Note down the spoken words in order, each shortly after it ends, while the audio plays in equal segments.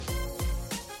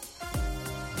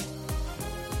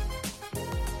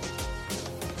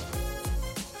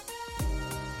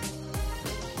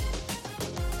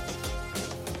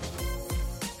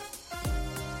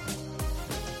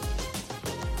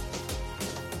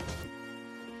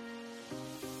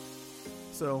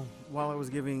So while I was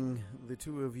giving the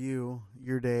two of you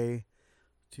your day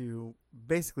to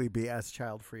basically be as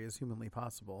child-free as humanly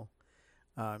possible,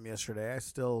 yesterday I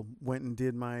still went and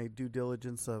did my due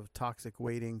diligence of toxic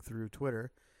waiting through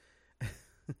Twitter.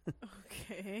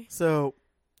 Okay. So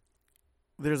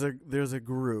there's a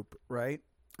group, right?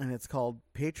 And it's called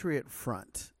Patriot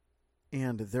Front.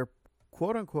 And they're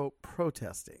quote unquote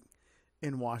protesting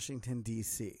in Washington,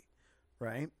 D.C.,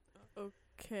 right?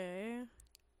 Okay.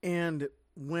 And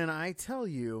when I tell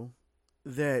you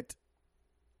that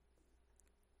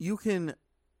you can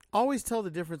always tell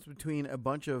the difference between a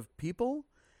bunch of people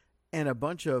and a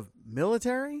bunch of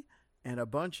military and a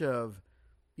bunch of,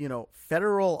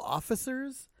 federal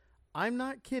officers, I'm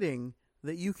not kidding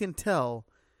that you can tell.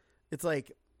 It's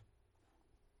like,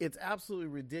 it's absolutely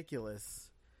ridiculous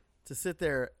to sit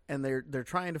there and they're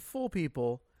trying to fool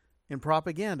people in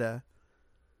propaganda.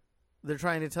 They're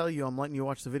trying to tell you, I'm letting you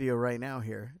watch the video right now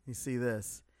here. You see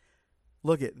this.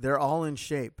 Look they're all in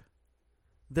shape.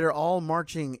 They're all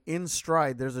marching in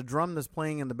stride. There's a drum that's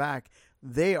playing in the back.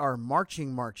 They are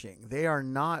marching. They are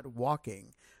not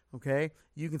walking. Okay?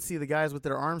 You can see the guys with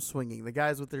their arms swinging, the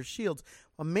guys with their shields.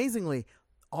 Amazingly,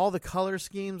 all the color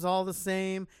schemes all the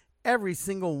same. Every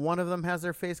single one of them has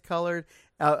their face covered.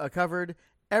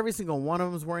 Every single one of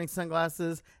them is wearing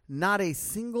sunglasses. Not a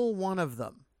single one of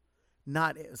them.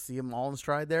 See them all in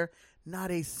stride there?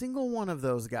 Not a single one of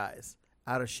those guys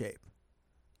out of shape.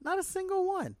 Not a single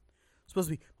one. It's supposed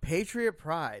to be Patriot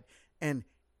Pride, and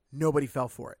nobody fell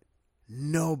for it.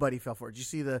 Nobody fell for it. Did you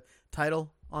see the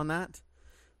title on that?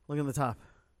 Look at the top.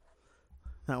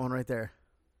 That one right there.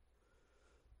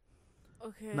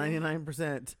 Okay.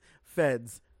 99%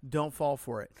 feds don't fall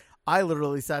for it. I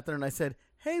literally sat there and I said,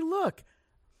 hey, look,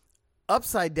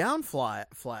 upside down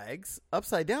flags,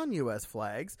 upside down U.S.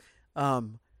 flags, our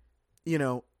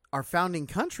founding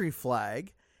country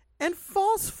flag and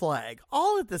false flag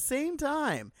all at the same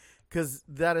time, because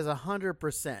that is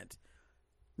 100%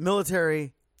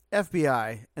 military,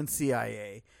 FBI, and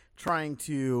CIA trying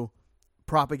to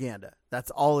propaganda. That's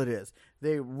all it is.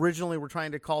 They originally were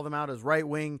trying to call them out as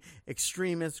right-wing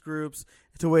extremist groups,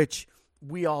 to which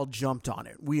we all jumped on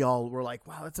it. We all were like,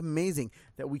 wow, that's amazing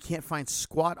that we can't find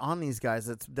squat on these guys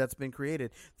that's been created,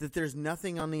 that there's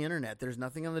nothing on the internet. There's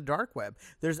nothing on the dark web.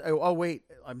 Wait,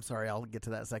 I'm sorry. I'll get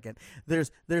to that in a second. There's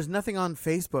nothing on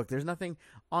Facebook. There's nothing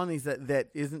on these that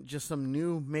isn't just some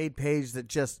new made page that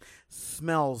just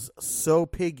smells so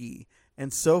piggy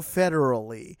and so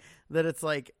federally that it's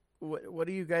like, what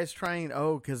are you guys trying?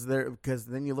 Because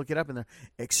then you look it up and they're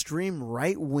extreme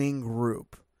right-wing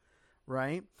group,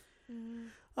 right?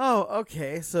 Oh,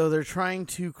 okay. So they're trying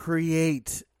to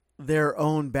create their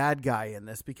own bad guy in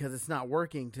this because it's not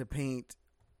working to paint,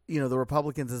 the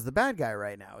Republicans as the bad guy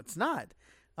right now. It's not.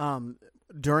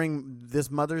 During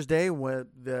this Mother's Day, with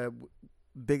the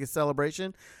biggest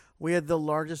celebration, we had the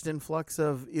largest influx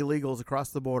of illegals across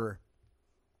the border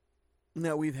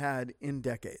that we've had in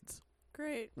decades.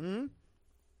 Great. Mm-hmm.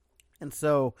 And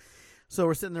so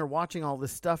we're sitting there watching all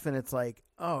this stuff, and it's like,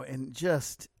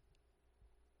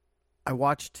 I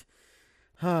watched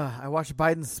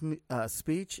Biden's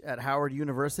speech at Howard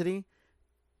University,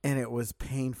 and it was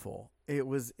painful. It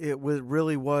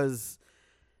really was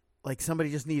like somebody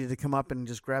just needed to come up and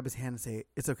just grab his hand and say,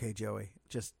 "It's okay, Joey.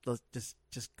 Just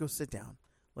go sit down.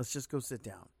 Let's just go sit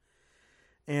down."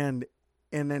 And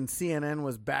then CNN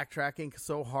was backtracking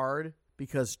so hard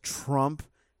because Trump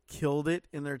killed it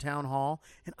in their town hall,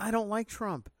 and I don't like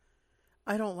Trump.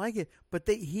 I don't like it, but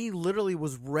he literally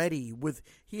was ready with.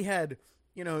 He had,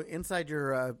 inside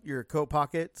your coat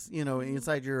pockets,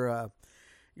 inside your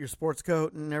sports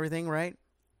coat and everything, right?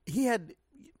 He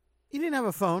didn't have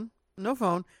a phone, no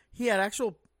phone. He had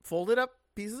actual folded up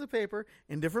pieces of paper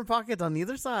in different pockets on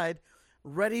either side,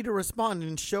 ready to respond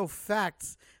and show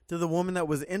facts to the woman that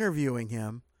was interviewing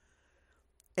him,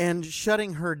 and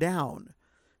shutting her down.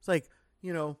 It's like,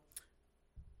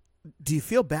 do you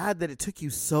feel bad that it took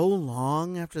you so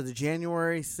long after the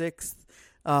January 6th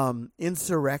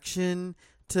insurrection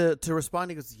to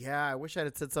respond? He goes, yeah, I wish I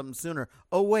had said something sooner.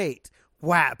 Oh, wait.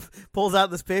 Whap. Pulls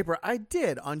out this paper. I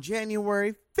did on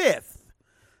January 5th.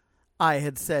 I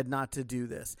had said not to do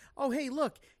this. Oh, hey,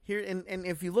 look. Here, and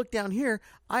if you look down here,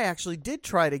 I actually did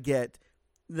try to get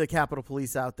the Capitol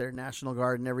Police out there, National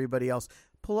Guard and everybody else.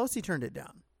 Pelosi turned it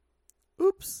down.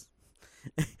 Oops.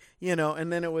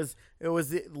 And then it was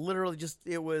literally just,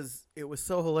 it was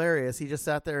so hilarious. He just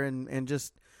sat there and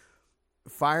just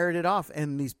fired it off.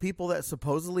 And these people that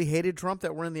supposedly hated Trump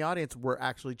that were in the audience were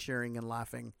actually cheering and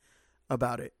laughing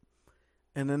about it.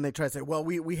 And then they try to say, well,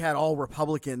 we had all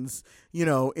Republicans,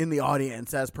 in the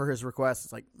audience as per his request.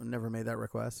 It's like, I never made that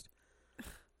request.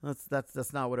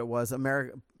 That's not what it was.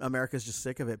 America's just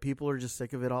sick of it. People are just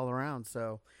sick of it all around.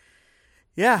 So,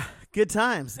 yeah, good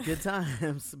times.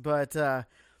 But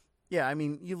yeah, I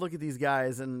mean, you look at these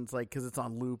guys, and it's like, because it's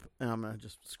on loop, and I'm gonna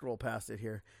just scroll past it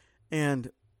here, and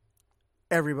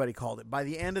everybody called it. By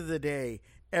the end of the day,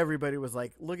 everybody was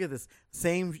like, look at this.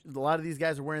 A lot of these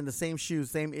guys are wearing the same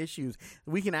shoes, same issues.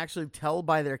 We can actually tell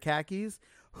by their khakis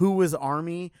who was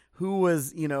Army, who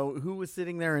was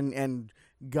sitting there and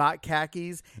got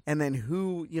khakis, and then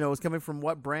who, was coming from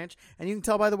what branch. And you can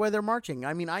tell by the way they're marching.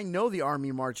 I mean, I know the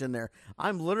Army march in there.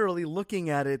 I'm literally looking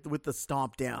at it with the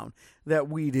stomp down that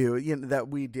we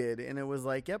did. And it was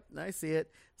like, yep, I see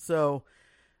it. So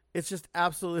it's just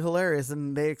absolutely hilarious.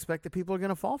 And they expect that people are going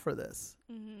to fall for this.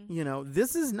 Mm-hmm.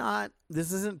 This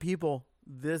isn't people.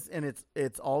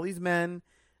 It's all these men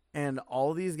and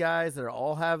all these guys that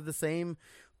all have the same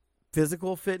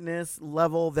physical fitness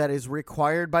level that is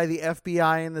required by the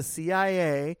FBI and the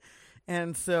CIA.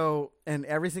 And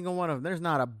every single one of them, there's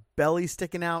not a belly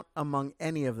sticking out among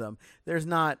any of them. There's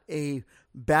not a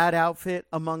bad outfit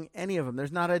among any of them.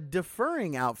 There's not a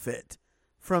deferring outfit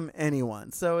from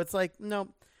anyone. So it's like, no.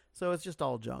 So it's just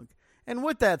all junk. And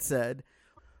with that said,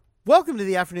 welcome to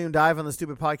the Afternoon Dive on the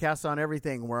Stupid Podcast on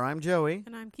Everything, where I'm Joey.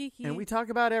 And I'm Kiki. And we talk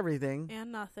about everything.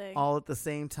 And nothing. All at the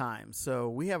same time. So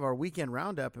we have our weekend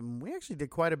roundup, and we actually did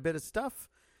quite a bit of stuff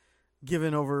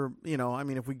given over,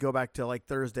 if we go back to like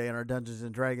Thursday and our Dungeons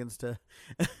and Dragons to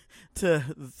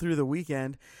through the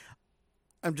weekend.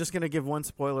 I'm just going to give one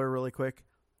spoiler really quick.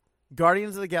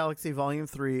 Guardians of the Galaxy Volume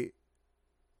 3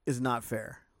 is not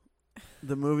fair.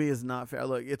 The movie is not fair.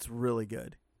 Look, it's really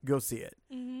good. Go see it.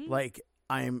 Mm-hmm. Like,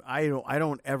 I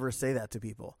don't ever say that to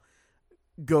people.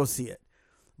 Go see it.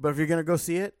 But if you're going to go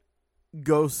see it,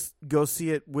 go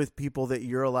see it with people that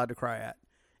you're allowed to cry at.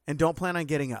 And don't plan on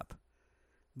getting up.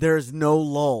 There's no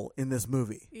lull in this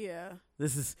movie. Yeah.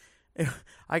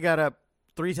 I got up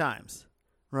 3 times,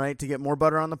 right, to get more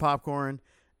butter on the popcorn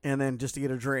and then just to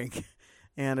get a drink.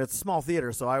 And it's a small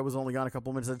theater, so I was only gone a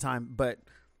couple minutes at a time, but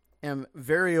am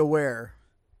very aware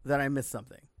that I missed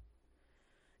something.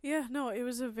 Yeah, no, it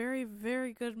was a very,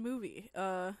 very good movie.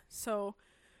 So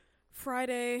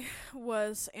Friday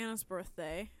was Anna's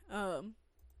birthday,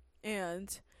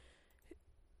 and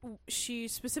she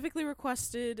specifically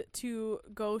requested to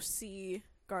go see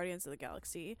Guardians of the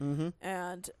Galaxy. Mm-hmm.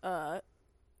 And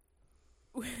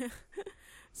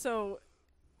so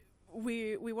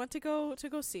we went to go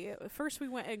see it. First we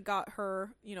went and got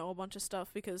her, a bunch of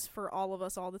stuff, because for all of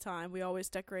us all the time, we always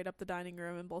decorate up the dining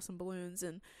room and blow some balloons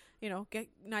and, get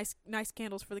nice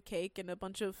candles for the cake and a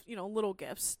bunch of, little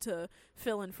gifts to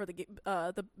fill in for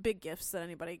the big gifts that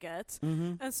anybody gets.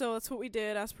 Mm-hmm. And so that's what we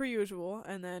did as per usual,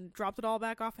 and then dropped it all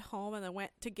back off at home, and then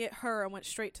went to get her and went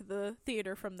straight to the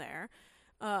theater from there.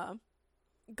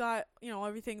 Got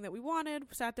everything that we wanted,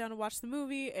 sat down and watched the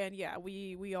movie, and yeah,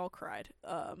 we all cried.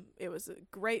 It was a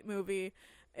great movie.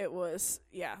 It was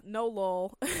no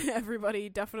lull. Everybody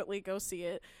definitely go see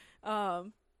it.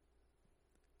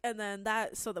 And then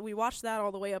so that we watched that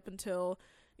all the way up until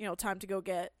time to go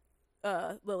get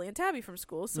Lily and Tabby from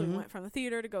school. So Mm-hmm. we went from the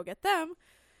theater to go get them,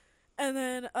 and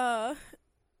then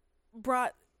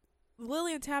brought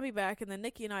Lily and Tabby back, and then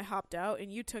Nikki and I hopped out,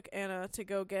 and you took Anna to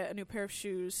go get a new pair of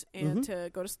shoes and Mm-hmm.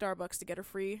 to go to Starbucks to get her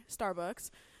free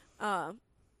Starbucks.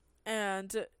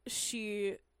 And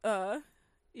she, have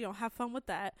fun with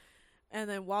that. And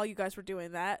then while you guys were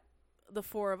doing that, the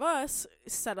 4 of us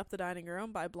set up the dining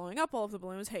room by blowing up all of the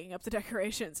balloons, hanging up the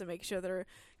decorations, and making sure that her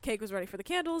cake was ready for the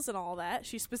candles and all that.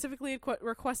 She specifically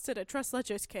requested a Tres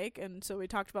Leches cake, and so we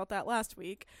talked about that last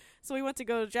week. So we went to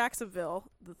go to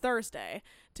Jacksonville the Thursday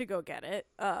to go get it.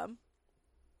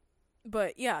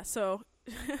 But yeah, so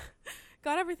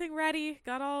got everything ready,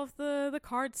 got all of the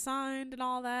cards signed and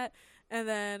all that, and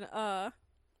then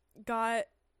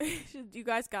you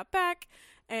guys got back.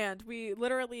 And we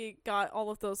literally got all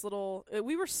of those little...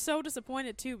 we were so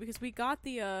disappointed, too, because we got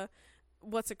the...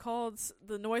 what's it called?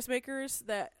 The noisemakers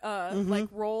that,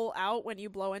 Mm-hmm. roll out when you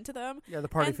blow into them. Yeah, the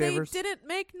party favors. And they didn't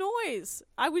make noise.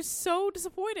 I was so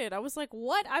disappointed. I was like,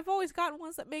 what? I've always gotten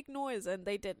ones that make noise, and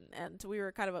they didn't. And we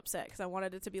were kind of upset, because I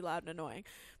wanted it to be loud and annoying.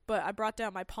 But I brought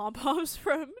down my pom-poms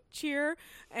from Cheer,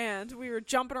 and we were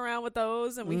jumping around with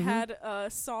those, and we Mm-hmm. had a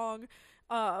song...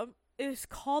 it's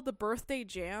called The Birthday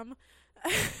Jam.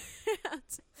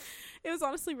 And it was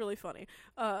honestly really funny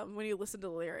when you listen to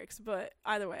the lyrics, but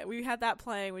either way, we had that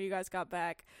playing when you guys got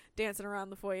back, dancing around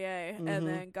the foyer. Mm-hmm. And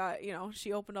then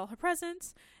she opened all her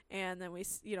presents, and then we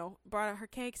brought out her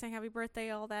cake, sang happy birthday,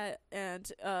 all that,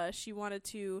 and she wanted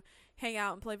to hang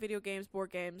out and play video games, board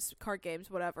games, card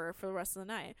games, whatever, for the rest of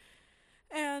the night.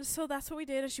 And so that's what we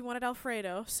did, and she wanted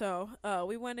Alfredo. So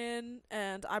we went in,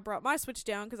 and I brought my Switch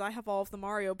down because I have all of the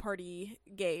Mario Party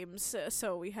games.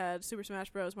 So we had Super Smash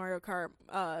Bros., Mario Kart,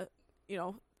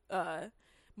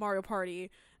 Mario Party,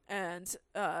 and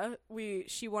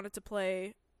she wanted to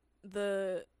play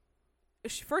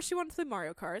first she wanted to play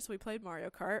Mario Kart, so we played Mario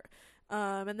Kart.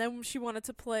 And then she wanted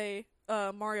to play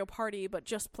Mario Party, but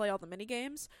just play all the mini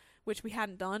games, which we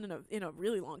hadn't done in a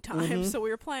really long time. Mm-hmm. So we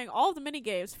were playing all the mini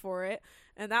games for it,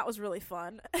 and that was really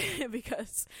fun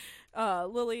because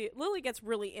Lily gets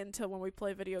really into when we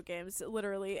play video games,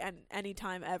 literally, and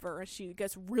anytime ever. And she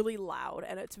gets really loud,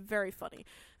 and it's very funny.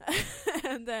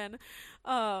 And then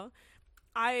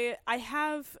I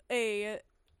have I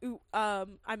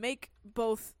make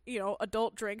both,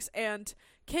 adult drinks and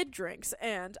kid drinks,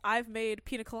 and I've made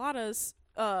pina coladas,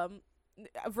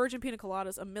 virgin pina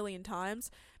coladas a million times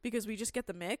because we just get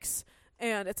the mix,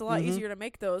 and it's a lot easier to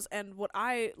make those. And what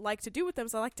I like to do with them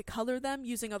is I like to color them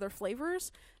using other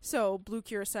flavors, so blue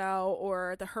curacao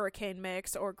or the hurricane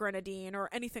mix or grenadine or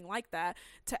anything like that,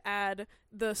 to add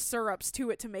the syrups to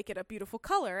it to make it a beautiful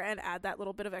color and add that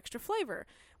little bit of extra flavor.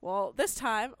 Well, this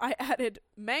time I added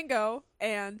mango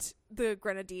and the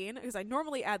grenadine, because I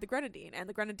normally add the grenadine, and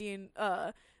the grenadine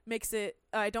makes it,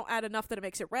 I don't add enough that it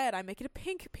makes it red, I make it a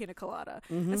pink pina colada.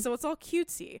 And so it's all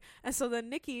cutesy. And so then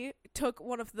Nikki took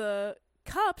one of the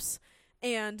cups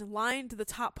and lined the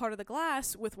top part of the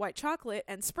glass with white chocolate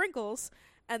and sprinkles,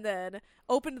 and then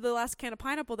opened the last can of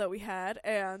pineapple that we had,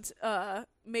 and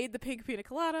made the pink pina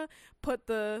colada, put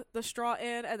the straw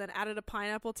in, and then added a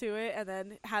pineapple to it, and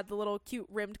then had the little cute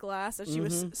rimmed glass, and she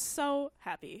was so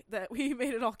happy that we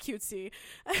made it all cutesy.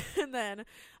 And then,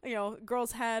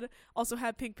 girls also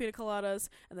had pink pina coladas,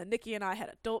 and then Nikki and I had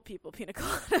adult people pina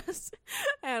coladas.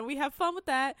 And we have fun with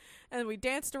that, and we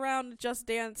danced around Just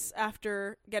Dance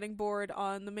after getting bored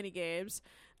on the mini games.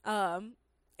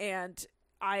 And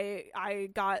I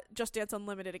got Just Dance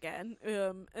Unlimited again,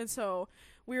 and so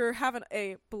we were having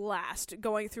a blast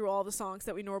going through all the songs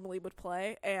that we normally would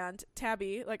play. And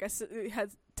Tabby, like I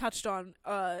had touched on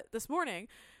this morning,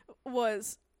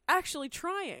 was actually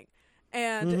trying.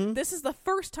 And this is the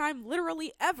first time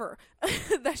literally ever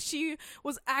that she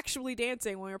was actually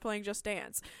dancing when we were playing Just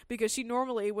Dance, because she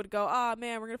normally would go,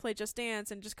 man, we're going to play Just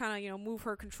Dance, and just kind of, move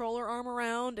her controller arm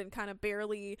around and kind of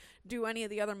barely do any of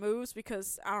the other moves,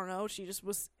 because, I don't know, she just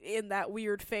was in that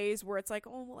weird phase where it's like,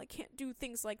 oh, well, I can't do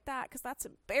things like that because that's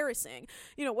embarrassing.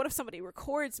 What if somebody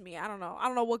records me? I don't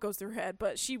know what goes through her head,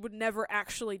 but she would never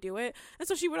actually do it. And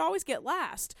so she would always get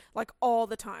last, like, all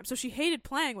the time. So she hated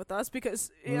playing with us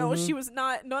because, she was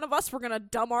none of us were gonna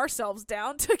dumb ourselves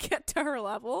down to get to her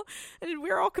level, and we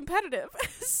were all competitive.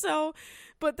 So,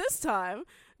 but this time,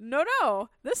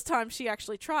 this time she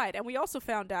actually tried. And we also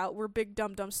found out we're big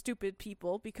dumb stupid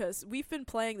people, because we've been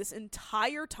playing this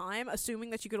entire time assuming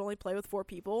that you could only play with 4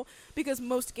 people, because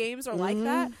most games are like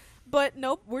that. But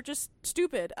nope, we're just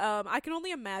stupid. I can only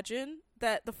imagine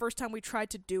that the first time we tried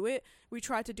to do it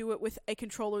with a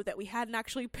controller that we hadn't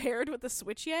actually paired with the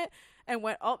Switch yet, and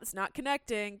went, oh, it's not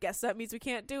connecting. Guess that means we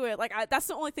can't do it. Like, that's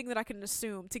the only thing that I can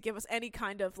assume to give us any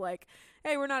kind of, like,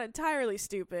 hey, we're not entirely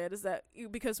stupid, is that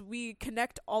because we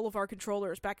connect all of our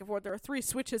controllers back and forth. There are 3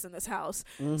 Switches in this house.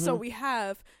 So we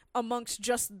have, amongst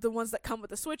just the ones that come with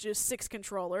the Switches, 6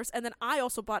 controllers. And then I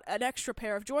also bought an extra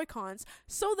pair of Joy-Cons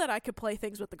so that I could play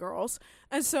things with the girls.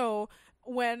 And so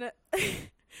when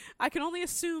I can only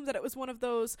assume that it was one of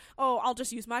those, oh, I'll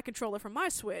just use my controller from my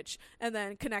Switch, and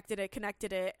then connected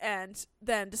it, and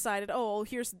then decided, oh,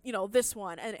 here's, this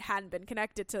one, and it hadn't been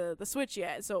connected to the Switch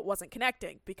yet, so it wasn't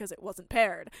connecting because it wasn't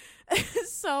paired.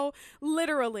 So,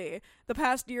 literally, the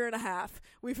past year and a half,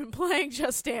 we've been playing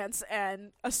Just Dance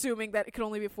and assuming that it could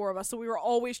only be 4 of us, so we were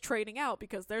always trading out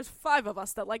because there's 5 of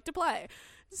us that like to play.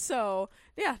 So,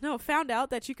 found out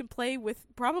that you can play with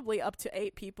probably up to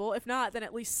 8 people. If not, then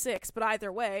at least 6. But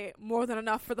either way, more than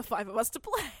enough for the 5 of us to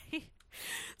play.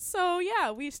 So,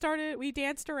 we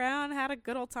danced around, had a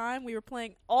good old time. We were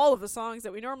playing all of the songs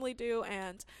that we normally do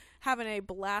and having a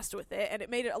blast with it. And it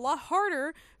made it a lot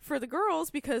harder for the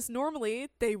girls because normally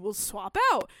they will swap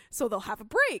out. So they'll have a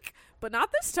break. But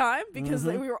not this time because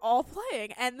we were all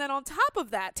playing. And then on top of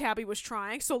that, Tabby was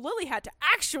trying. So Lily had to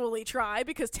actually try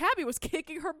because Tabby was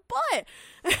kicking her butt.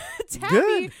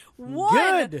 Tabby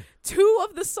won 2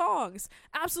 of the songs.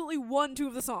 Absolutely won 2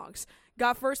 of the songs.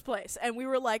 Got first place, and we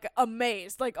were like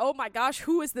amazed, like, oh my gosh,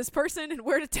 who is this person and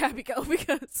where did Tabby go?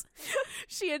 Because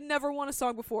she had never won a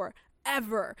song before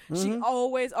ever. She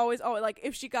always, like,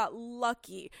 if she got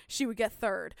lucky, she would get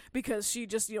third because she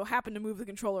just, happened to move the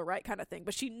controller right kind of thing.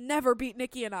 But she never beat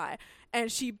Nikki and I,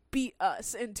 and she beat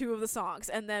us in 2 of the songs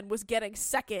and then was getting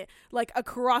second, like,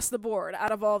 across the board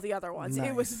out of all the other ones. Nice.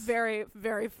 It was very,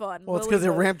 very fun. Well, it's because it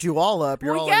ramped you all up.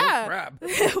 You're all like, oh, crap.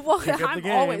 Well, I'm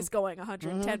always going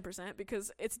 110%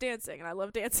 because it's dancing, and I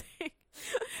love dancing.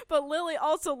 But Lily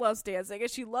also loves dancing, and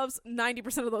she loves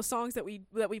 90% of those songs that we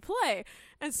play.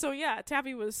 And so, yeah,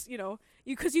 Tabby was,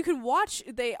 because you can watch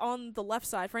on the left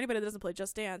side, for anybody that doesn't play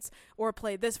Just Dance or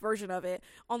play this version of it,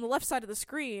 on the left side of the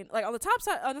screen, like on the top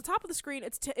of the screen,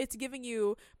 it's giving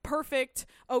you perfect,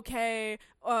 okay,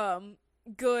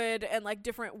 good, and like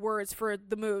different words for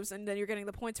the moves, and then you're getting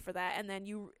the points for that. And then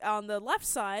on the left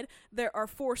side, there are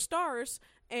 4 stars,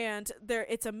 and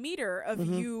it's a meter of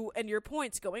you and your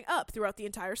points going up throughout the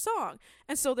entire song.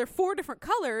 And so there are 4 different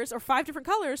colors or 5 different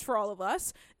colors for all of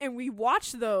us, and we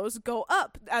watch those go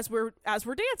up as we're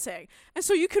dancing. And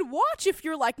so you can watch if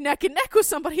you're like neck and neck with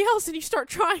somebody else and you start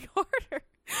trying harder.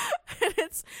 And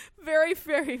it's very,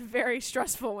 very, very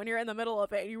stressful when you're in the middle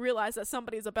of it and you realize that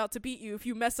somebody's about to beat you. If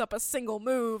you mess up a single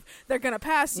move, they're gonna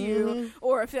pass you.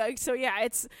 Or if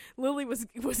Lily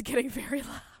was getting very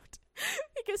loud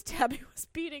because Tabby was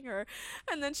beating her,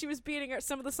 and then she was beating her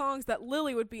some of the songs that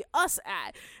Lily would beat us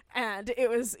at. And it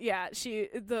was,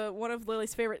 one of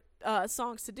Lily's favorite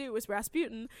songs to do was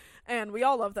Rasputin, and we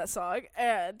all love that song.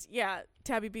 And yeah,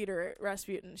 Tabby beat her at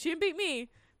Rasputin. She didn't beat me,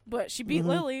 but she beat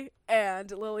Lily, and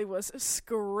Lily was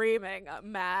screaming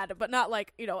mad, but not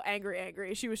like,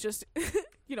 angry. She was just,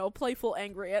 playful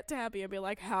angry at Tabby and be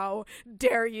like, how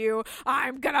dare you?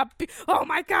 I'm gonna be, oh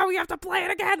my God, we have to play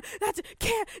it again.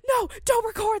 No, don't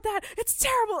record that. It's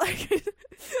terrible.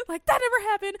 Like that never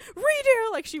happened.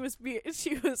 Redo. Like she was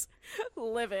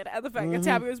livid at the fact that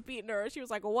Tabby was beating her. She was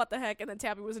like, what the heck? And then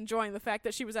Tabby was enjoying the fact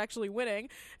that she was actually winning.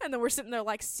 And then we're sitting there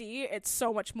like, see, it's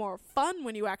so much more fun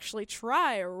when you actually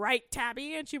try, right,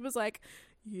 Tabby? And she was like,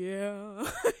 yeah,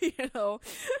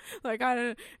 like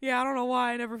I don't know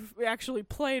why I never actually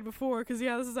played before, because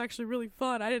this is actually really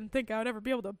fun. I didn't think I would ever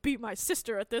be able to beat my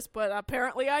sister at this, but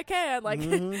apparently I can. Like,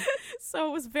 so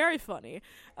it was very funny.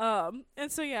 And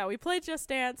so yeah, we played Just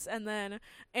Dance, and then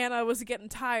Anna was getting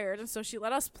tired, and so she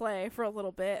let us play for a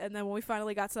little bit. And then when we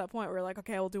finally got to that point, we were like,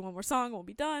 okay, we'll do one more song, we'll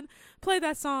be done. Play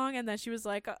that song, and then she was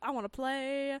like, I want to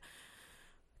play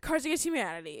Cards Against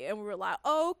Humanity, and we were like,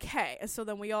 okay. And so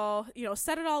then we all,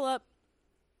 set it all up,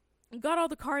 got all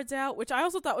the cards out, which I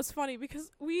also thought was funny because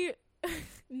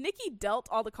Nikki dealt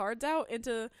all the cards out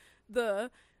into the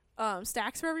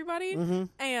stacks for everybody,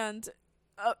 and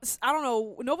I don't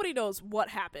know, nobody knows what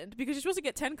happened because you're supposed to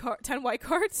get 10 white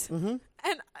cards, and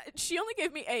she only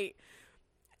gave me 8.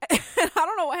 And I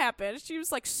don't know what happened. She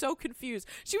was like so confused.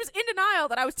 She was in denial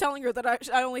that I was telling her that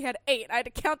I only had 8. I had to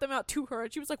count them out to her,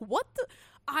 and she was like, what the?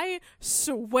 I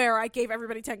swear I gave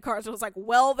everybody 10 cards. I was like,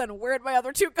 well, then where'd my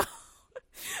other 2 go?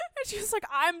 And she was like,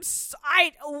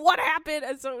 what happened?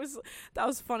 And so that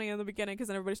was funny in the beginning because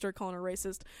then everybody started calling her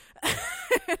racist.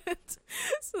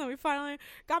 So then we finally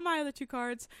got my other 2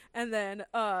 cards, and then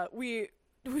we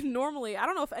normally, I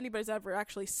don't know if anybody's ever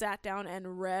actually sat down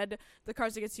and read the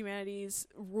Cards Against Humanity's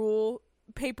rule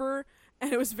paper,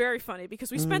 and it was very funny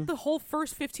because we spent the whole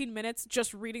first 15 minutes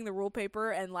just reading the rule paper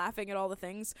and laughing at all the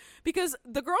things, because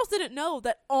the girls didn't know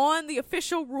that on the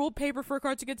official rule paper for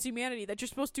Cards Against Humanity that you're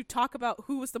supposed to talk about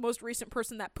who was the most recent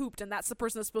person that pooped, and that's the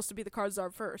person that's supposed to be the card czar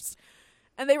first.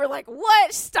 And they were like,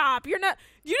 what? Stop. You didn't know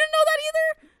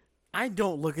that either? I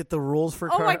don't look at the rules for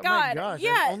cards. Oh my God. Gosh,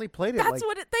 yeah. I've only played it That's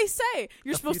what they say.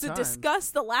 You're supposed to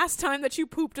discuss the last time that you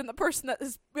pooped, and the person that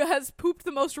has pooped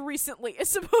the most recently is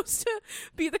supposed to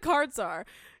be the card czar.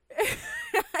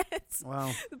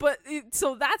 Wow. But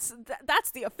so that's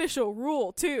the official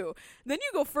rule too. Then you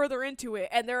go further into it,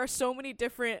 and there are so many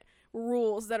different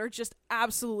rules that are just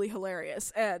absolutely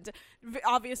hilarious, and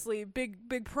obviously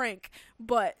big prank,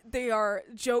 but they are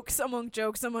jokes among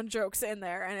jokes in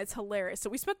there, and it's hilarious. So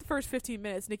we spent the first 15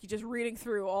 minutes, Nikki, just reading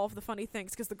through all of the funny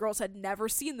things because the girls had never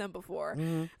seen them before,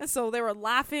 and so they were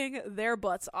laughing their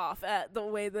butts off at the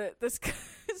way that this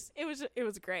it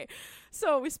was great.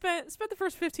 So we spent the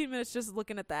first 15 minutes just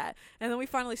looking at that, and then we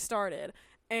finally started,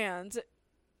 and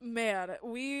man,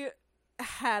 we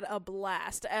had a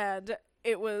blast, and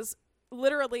it was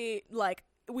literally like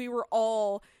we were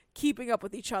all keeping up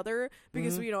with each other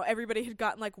because everybody had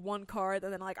gotten like 1 card,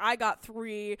 and then like I got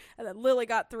 3, and then Lily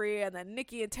got 3, and then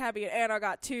Nikki and Tabby and Anna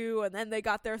got 2, and then they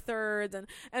got their thirds,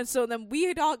 and so then we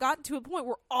had all gotten to a point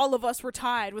where all of us were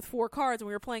tied with 4 cards, and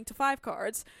we were playing to 5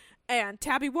 cards, and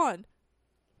Tabby won.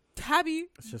 Tabby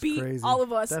It's just beat crazy. all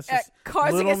of us That's at just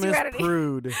Cards Little Against Miss Humanity.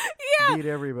 Prude Yeah. beat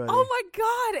everybody. Oh my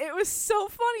god, it was so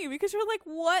funny because you're like,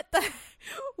 what the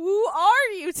who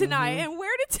are you tonight Mhm. and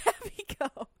where did Tabby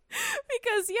go?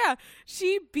 Because yeah,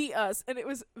 she beat us and it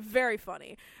was very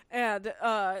funny. And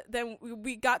then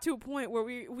we got to a point where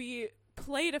we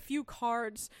played a few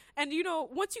cards, and you know,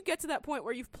 once you get to that point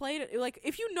where you've played it, like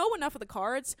if you know enough of the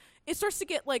cards, it starts to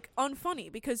get like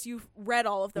unfunny because you've read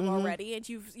all of them already, and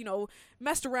you've, you know,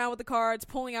 messed around with the cards,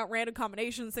 pulling out random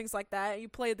combinations, things like that. You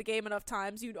played the game enough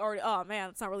times, you'd already, oh man,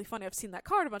 it's not really funny, I've seen that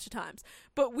card a bunch of times.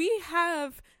 But we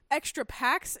have extra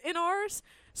packs in ours,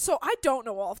 so I don't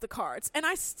know all of the cards, and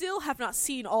I still have not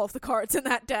seen all of the cards in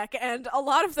that deck, and a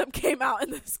lot of them came out in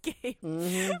this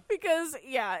game. Because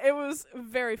yeah, it was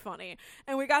very funny.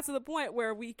 And we got to the point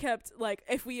where we kept, like,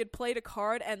 if we had played a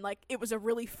card and like it was a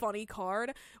really funny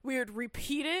card, we would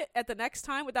repeat it at the next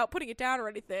time without putting it down or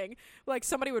anything. Like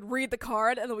somebody would read the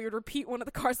card and then we would repeat one of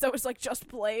the cards that was like just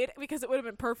played because it would have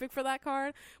been perfect for that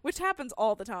card, which happens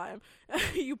all the time.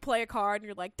 You play a card and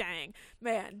you're like, dang,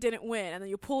 man, didn't win, and then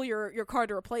you pull your card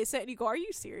to replace it and you go, are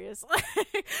you serious?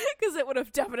 Because it would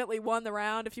have definitely won the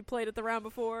round if you played it the round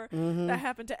before. That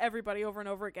happened to everybody over and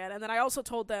over again. And then I also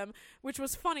told them, which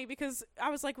was funny because I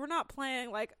was like, we're not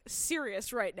playing like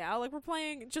serious right now, like we're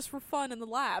playing just for fun and the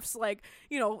laughs, like,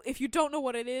 you know, if you don't know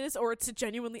what it is or it's a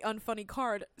genuinely unfunny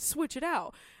card, switch it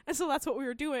out. And so that's what we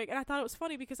were doing, and I thought it was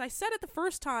funny because I said it the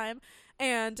first time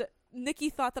and Nikki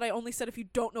thought that I only said if you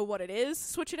don't know what it is,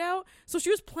 switch it out. So she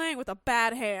was playing with a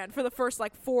bad hand for the first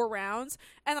like 4 rounds,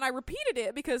 and then I repeated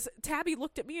it because Tabby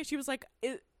looked at me and she was like,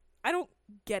 I don't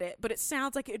get it, but it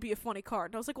sounds like it'd be a funny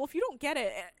card. And I was like, well, if you don't get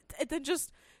it, then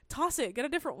just toss it, get a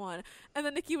different one. And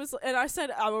then Nikki was, and I said,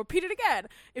 I'll repeat it again.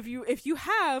 If you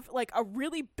have like a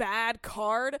really bad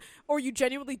card, or you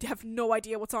genuinely have no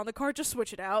idea what's on the card, just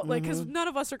switch it out. Like, because none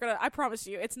of us are gonna, I promise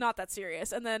you, it's not that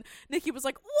serious. And then Nikki was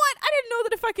like, what? I didn't know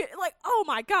that if I could, like, oh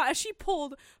my god, she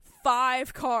pulled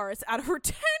 5 cards out of her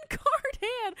 10 card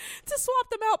hand to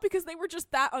swap them out because they were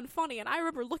just that unfunny. And I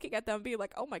remember looking at them and being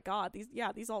like, oh my god,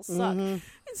 these all suck. And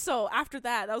so after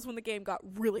that was when the game got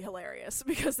really hilarious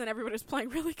because then everybody was playing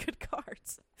really good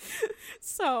cards.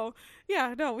 So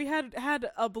yeah, no, we had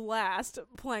a blast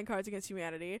playing Cards Against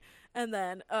Humanity. And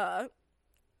then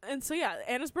and so yeah,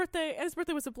 Anna's birthday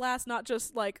was a blast, not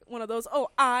just like one of those, oh,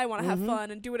 I want to have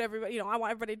fun and do what everybody, you know, I want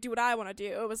everybody to do what I want to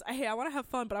do. It was, hey, I want to have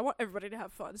fun, but I want everybody to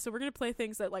have fun. So we're going to play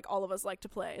things that like all of us like to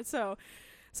play. So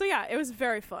yeah, it was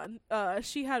very fun.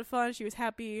 She had fun. She was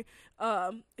happy.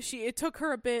 It took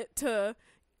her a bit to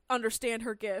understand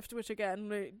her gift, which again,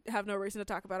 we have no reason to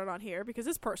talk about it on here because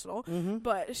it's personal.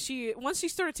 But once she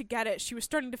started to get it, she was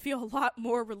starting to feel a lot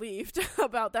more relieved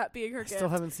about that being her gift. Still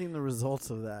haven't seen the results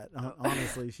of that.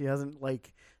 Honestly, she hasn't,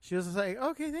 like, she was just like,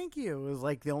 okay, thank you. It was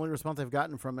like the only response I've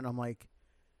gotten from it. I'm like,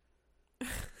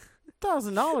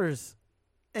 $1,000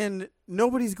 and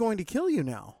nobody's going to kill you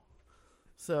now.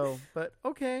 So, but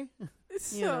okay.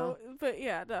 So, but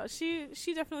yeah, no, she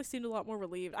definitely seemed a lot more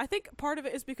relieved. I think part of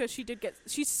it is because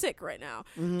she's sick right now.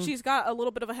 She's got a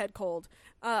little bit of a head cold.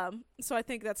 So I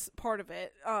think that's part of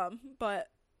it. But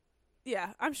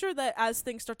yeah, I'm sure that as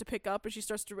things start to pick up and she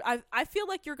starts to, I feel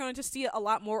like you're going to see it a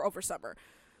lot more over summer.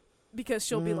 Because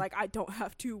she'll be like, I don't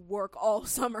have to work all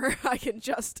summer. I can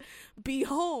just be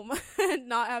home and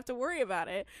not have to worry about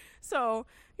it. So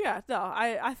yeah, no,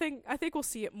 I think we'll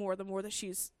see it more the more that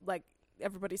she's like,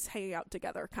 everybody's hanging out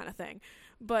together kind of thing.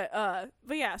 But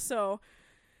yeah, so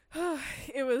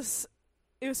it was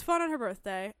fun on her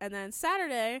birthday. And then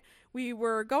Saturday we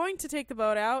were going to take the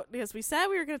boat out because we said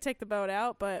we were going to take the boat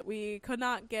out, but we could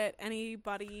not get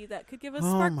anybody that could give us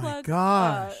spark plug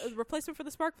replacement for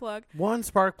the spark plug. One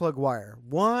spark plug wire,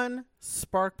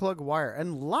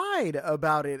 and lied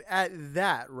about it at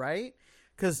that, right?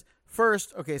 Because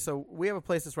first, okay, so we have a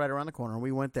place that's right around the corner.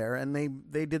 We went there, and they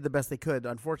did the best they could.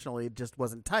 Unfortunately, it just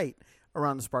wasn't tight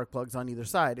around the spark plugs on either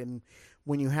side. And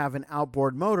when you have an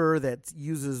outboard motor that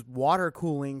uses water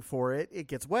cooling for it, it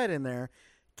gets wet in there.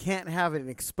 Can't have an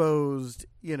exposed,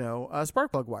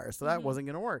 spark plug wire. So that wasn't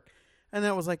going to work. And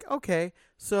then it was like, okay.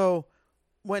 So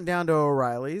went down to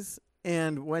O'Reilly's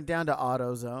and went down to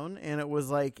AutoZone, and it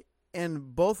was like,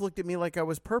 and both looked at me like I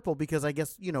was purple because I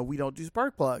guess, we don't do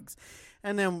spark plugs.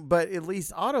 And then, but at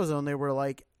least AutoZone, they were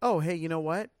like, oh, hey, you know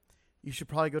what? You should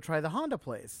probably go try the Honda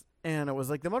place. And it was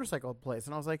like the motorcycle place.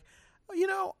 And I was like,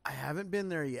 oh, I haven't been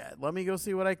there yet. Let me go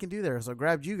see what I can do there. So I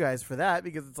grabbed you guys for that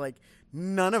because it's like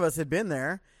none of us had been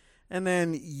there. And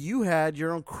then you had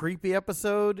your own creepy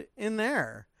episode in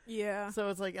there. Yeah. So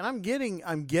it's like, and I'm getting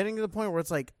to the point where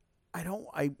it's like,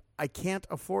 I can't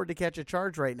afford to catch a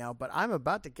charge right now, but I'm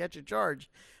about to catch a charge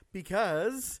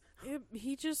because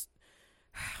he just,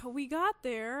 we got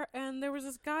there, and there was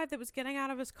this guy that was getting out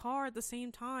of his car at the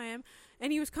same time,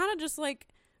 and he was kind of just like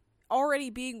already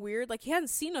being weird. Like, he hadn't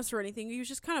seen us or anything. He was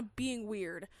just kind of being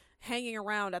weird, hanging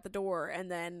around at the door. And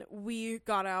then we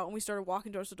got out and we started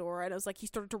walking towards the door, and it was like he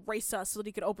started to race us so that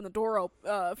he could open the door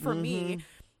for me.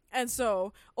 And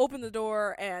so opened the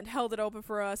door and held it open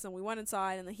for us, and we went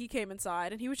inside, and then he came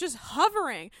inside, and he was just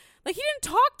hovering. Like, he didn't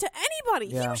talk to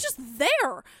anybody. Yeah. He was just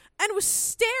there and was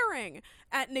staring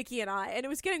at Nikki and I, and it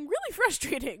was getting really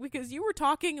frustrating because you were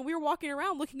talking and we were walking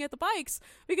around looking at the bikes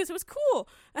because it was cool.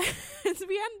 And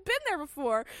we hadn't been there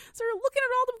before, so we were looking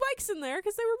at all the bikes in there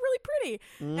because they were really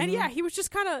pretty. And yeah, he was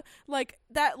just kind of like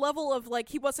that level of like,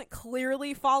 he wasn't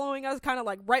clearly following us, kind of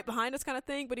like right behind us kind of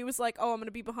thing, but he was like, oh, I'm going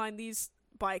to be behind these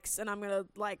bikes and I'm gonna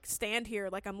like stand here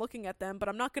like I'm looking at them, but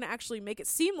I'm not gonna actually make it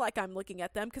seem like I'm looking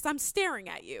at them because I'm staring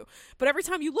at you. But every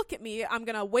time you look at me, I'm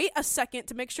gonna wait a second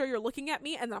to make sure you're looking at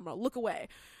me, and then I'm gonna look away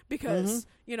because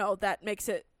you know, that makes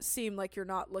it seem like you're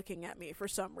not looking at me for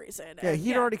some reason. Yeah, and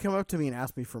he'd already come up to me and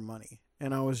asked me for money,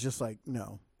 and I was just like,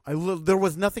 no. There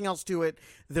was nothing else to it.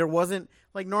 There wasn't,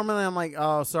 like, normally I'm like,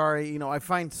 oh, sorry, you know, I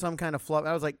find some kind of fluff.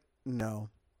 I was like, no.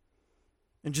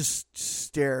 And just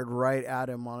stared right at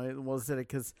him on it. Was it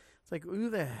because it's like, who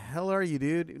the hell are you,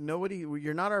 dude? Nobody,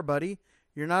 you're not our buddy.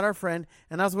 You're not our friend.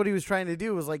 And that's what he was trying to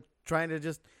do, was like trying to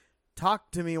just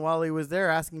talk to me while he was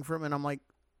there asking for him. And I'm like,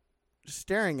 just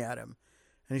staring at him.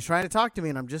 And he's trying to talk to me,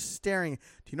 and I'm just staring.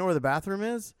 Do you know where the bathroom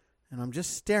is? And I'm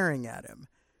just staring at him,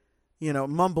 you know,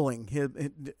 mumbling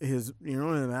his you know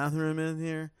where the bathroom is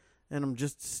here? And I'm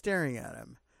just staring at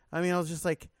him. I mean, I was just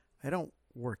like, I don't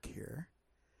work here.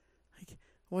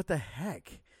 What the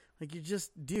heck? Like, you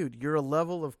just, dude, you're a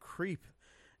level of creep.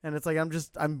 And it's like,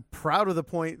 I'm proud of the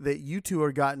point that you two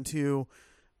are gotten to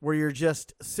where you're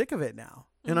just sick of it now.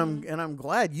 And I'm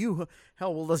glad well,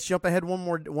 let's jump ahead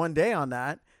one day on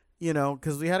that, you know,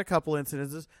 because we had a couple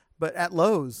incidences, but at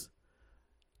Lowe's,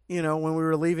 you know, when we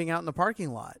were leaving out in the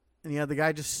parking lot, and you had the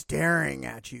guy just staring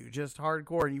at you, just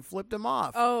hardcore, and you flipped him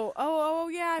off. Oh,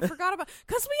 yeah, I forgot about,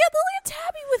 because we had Lily and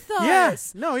Tabby with us.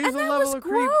 Yes, no, he's and a that level was of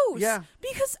creep. gross, Yeah,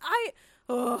 because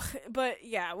but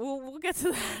yeah, we'll get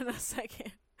to that in a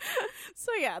second.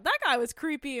 So yeah, that guy was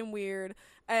creepy and weird.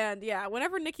 And yeah,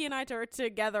 whenever Nikki and I are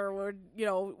together, we're, you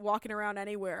know, walking around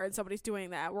anywhere and somebody's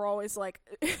doing that, we're always like,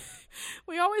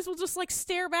 we always will just like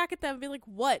stare back at them and be like,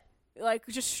 what? Like,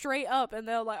 just straight up, and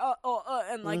they're like,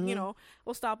 and like, you know,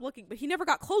 we'll stop looking. But he never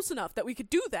got close enough that we could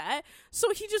do that,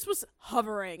 so he just was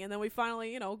hovering. And then we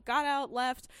finally, you know, got out,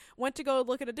 left, went to go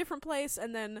look at a different place,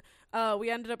 and then we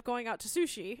ended up going out to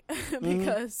sushi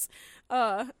because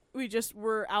we just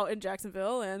were out in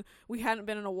Jacksonville and we hadn't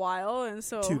been in a while, and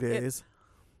so 2 days.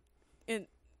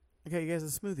 Okay, you guys are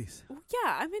smoothies.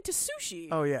 Yeah, I'm into sushi.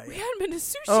 Oh yeah, we hadn't been to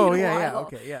sushi. Oh in a yeah, while.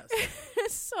 okay, yes.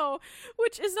 So,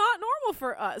 which is not normal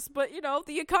for us, but you know,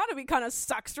 the economy kind of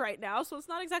sucks right now, so it's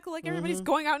not exactly like everybody's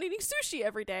going out and eating sushi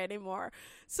every day anymore.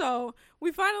 So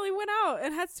we finally went out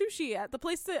and had sushi at the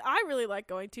place that I really like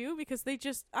going to, because they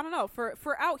just, I don't know, for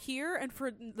out here and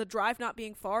for the drive not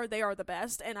being far, they are the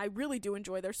best, and I really do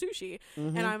enjoy their sushi.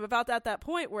 And I'm about at that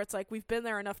point where it's like, we've been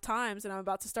there enough times, and I'm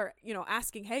about to start, you know,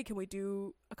 asking, hey, can we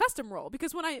do a custom roll?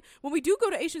 Because when we do go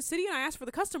to Asian City and I ask for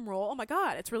the custom roll, oh my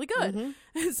god, it's really good.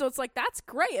 And so it's like, that's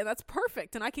great and that's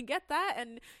perfect, and I can get that,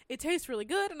 and it tastes really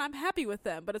good, and I'm happy with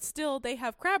them. But it's still, they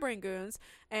have crab rangoons,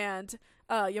 and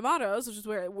Yamato's, which is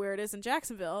where it is in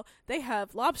Jacksonville, they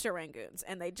have lobster rangoons,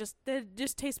 and they just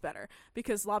taste better,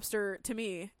 because lobster to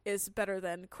me is better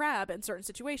than crab in certain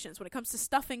situations. When it comes to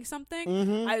stuffing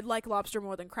something, I like lobster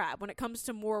more than crab. When it comes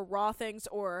to more raw things,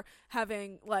 or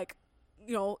having, like,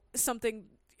 you know, something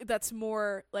that's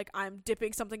more like I'm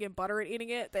dipping something in butter and eating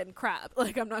it, than crab.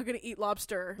 Like, I'm not gonna eat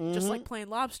lobster just like plain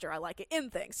lobster. I like it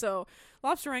in things. So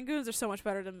lobster rangoons are so much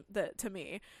better to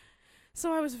me.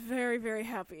 So I was very, very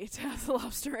happy to have the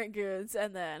lobster rangoons,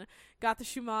 and then got the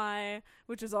shumai,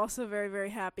 which is also very,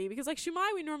 very happy, because like shumai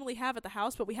we normally have at the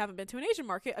house, but we haven't been to an Asian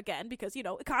market again because, you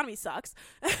know, economy sucks.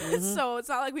 So it's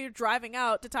not like we were driving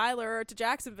out to Tyler or to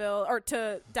Jacksonville or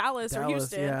to Dallas or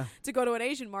Houston to go to an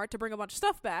Asian mart to bring a bunch of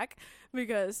stuff back,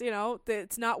 because, you know,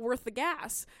 it's not worth the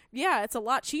gas. Yeah, it's a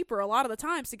lot cheaper a lot of the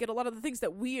times to get a lot of the things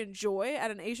that we enjoy at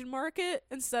an Asian market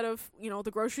instead of, you know,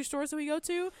 the grocery stores that we go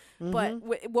to. But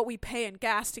what we pay paying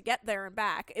gas to get there and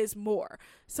back is more.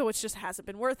 So it just hasn't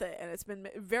been worth it. And it's been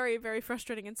very, very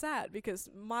frustrating and sad because,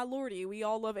 my lordy, we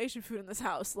all love Asian food in this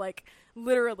house. Like,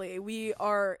 literally, we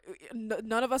are,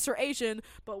 none of us are Asian,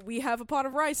 but we have a pot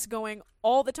of rice going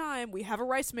all the time. We have a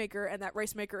rice maker, and that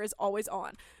rice maker is always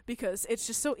on because it's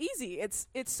just so easy. It's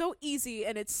so easy,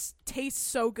 and it tastes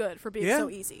so good for being so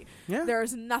easy. Yeah.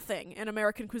 There's nothing in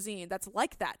American cuisine that's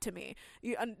like that to me.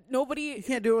 You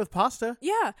can't do it with pasta.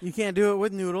 Yeah. You can't do it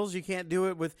with noodles. You can't do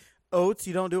it with oats.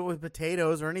 You don't do it with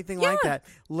potatoes or anything like that.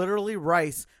 Literally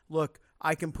rice. Look,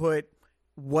 I can put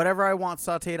whatever I want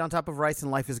sauteed on top of rice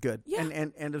and life is good. Yeah.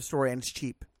 And end of story. And it's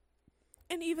cheap.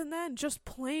 And even then, just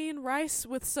plain rice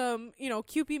with some,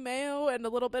 Kewpie mayo and a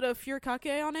little bit of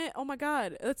furikake on it. Oh my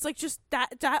god. It's like just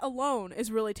that alone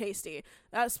is really tasty.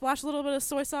 Splash a little bit of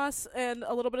soy sauce and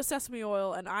a little bit of sesame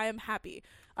oil and I am happy.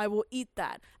 I will eat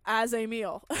that as a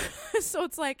meal. So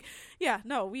it's like,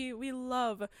 we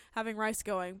love having rice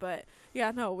going, but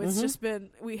it's just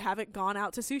been, we haven't gone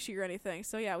out to sushi or anything.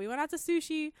 So we went out to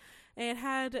sushi and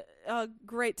had a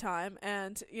great time.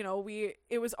 And, Saturday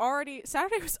was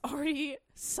already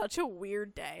such a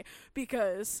weird day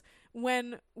because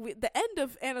when the end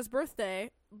of Anna's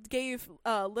birthday gave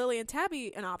Lily and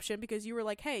Tabby an option because you were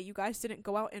like, hey, you guys didn't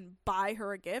go out and buy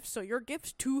her a gift, so your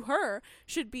gift to her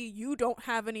should be you don't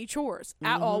have any chores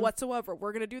at all whatsoever.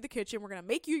 We're going to do the kitchen. We're going to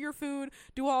make you your food,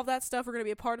 do all of that stuff. We're going to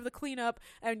be a part of the cleanup,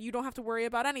 and you don't have to worry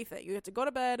about anything. You have to go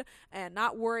to bed and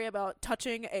not worry about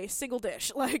touching a single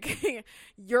dish. Like,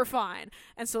 you're fine.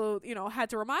 And so, had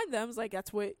to remind them, like,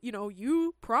 that's what,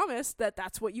 you promised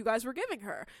that's what you guys were giving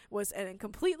her, was a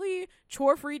completely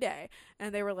chore-free day.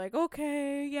 And they were like,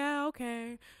 okay, yeah,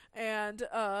 okay. And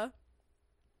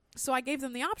so I gave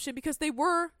them the option because they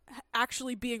were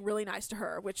actually being really nice to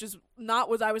her, which is not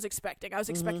what I was expecting. I was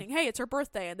expecting, hey, it's her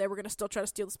birthday, and they were going to still try to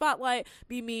steal the spotlight,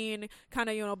 be mean, kind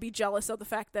of, be jealous of the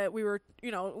fact that we were,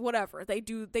 whatever. They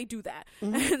do that.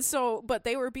 And so, but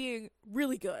they were being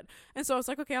really good. And so I was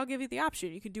like, okay, I'll give you the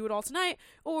option. You can do it all tonight,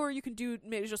 or you can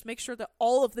just make sure that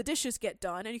all of the dishes get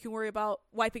done, and you can worry about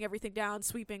wiping everything down,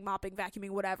 sweeping, mopping,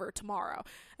 vacuuming, whatever, tomorrow.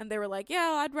 And they were like,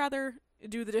 yeah, I'd rather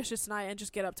do the dishes tonight and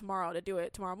just get up tomorrow to do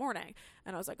it tomorrow morning.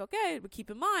 And I was like, okay, but keep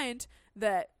in mind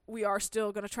that we are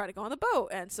still going to try to go on the boat.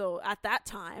 And so at that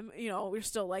time, we're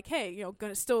still like, hey,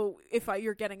 gonna still,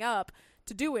 you're getting up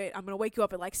to do it, I'm going to wake you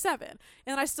up at like 7.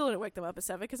 And I still didn't wake them up at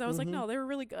 7 because I was like, no, they were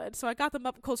really good. So I got them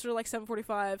up closer to like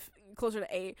 7:45, closer to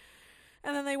 8.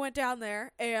 And then they went down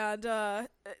there, and I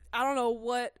don't know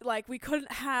what, like, we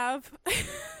couldn't have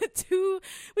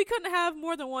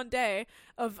more than one day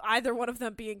of either one of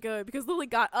them being good, because Lily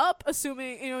got up,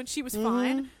 assuming, and she was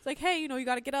fine. It's like, hey, you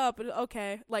got to get up.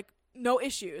 Okay, like, no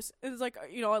issues. And it's like,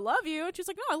 I love you. And she's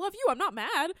like, no, I love you. I'm not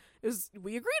mad.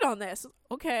 We agreed on this.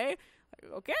 Okay,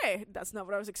 that's not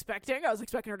what I was expecting. I was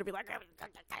expecting her to be like, I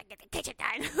gotta get the kitchen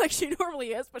done, like she normally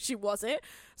is, but she wasn't.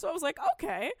 So I was like,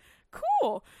 okay,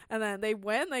 cool. And then they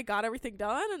got everything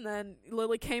done, and then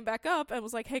Lily came back up and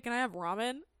was like, hey, can I have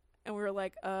ramen? And we were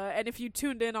like, and if you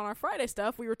tuned in on our Friday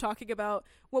stuff, we were talking about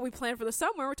what we planned for the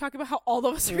summer. We're talking about how all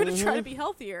of us are going to try to be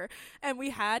healthier. And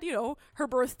we had, her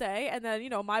birthday, and then,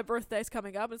 my birthday's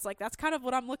coming up. It's like, that's kind of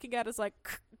what I'm looking at, is like,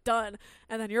 done.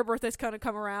 And then your birthday's going to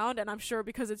come around, and I'm sure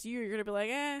because it's you're going to be like,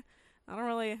 I don't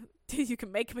really, you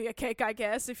can make me a cake, I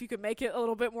guess, if you could make it a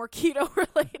little bit more keto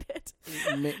related.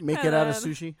 Make it out of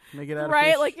sushi. Make it out of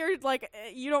fish. Like, you're like,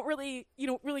 you don't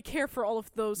really care for all of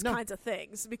those kinds of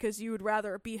things, because you would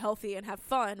rather be healthy and have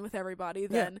fun with everybody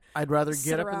than I'd rather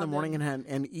get up in the morning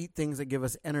and eat things that give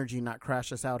us energy, not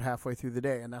crash us out halfway through the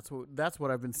day. And that's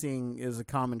what I've been seeing is a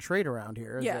common trait around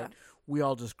here. Is that we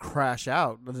all just crash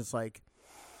out, and it's like,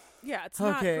 yeah, it's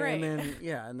not great.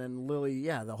 And then Lily,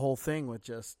 the whole thing with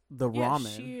just the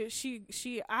ramen.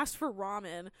 She asked for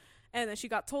ramen, and then she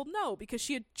got told no, because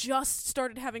she had just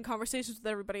started having conversations with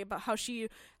everybody about how she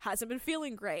hasn't been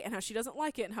feeling great, and how she doesn't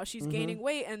like it, and how she's gaining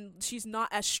weight, and she's not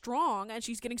as strong, and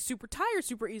she's getting super tired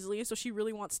super easily, and so she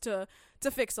really wants to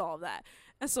fix all of that.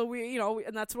 And so we,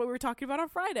 and that's what we were talking about on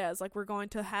Friday. Is like, we're going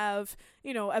to have,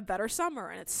 a better summer,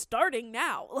 and it's starting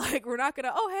now. Like, we're not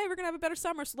gonna, we're gonna have a better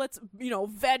summer, so let's,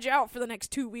 veg out for the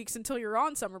next 2 weeks until you're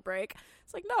on summer break.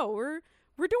 It's like, no,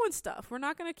 we're doing stuff. We're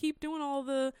not gonna keep doing all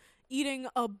the eating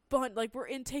a bunch. Like, we're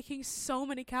intaking so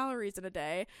many calories in a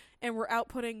day, and we're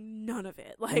outputting none of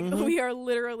it. Like, we are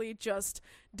literally just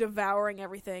devouring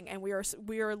everything, and we are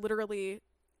literally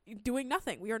doing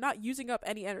nothing. We are not using up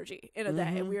any energy in a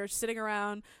day. We are sitting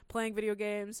around playing video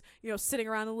games, sitting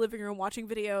around in the living room watching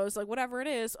videos, like, whatever it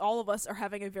is. All of us are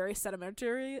having a very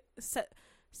sedimentary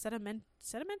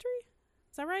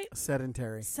Is that right?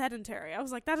 Sedentary. Sedentary. I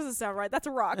was like, that doesn't sound right. That's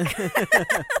a rock.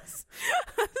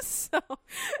 So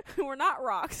we're not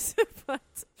rocks,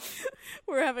 but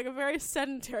we're having a very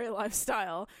sedentary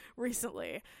lifestyle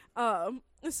recently.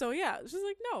 So yeah, she's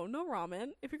like, no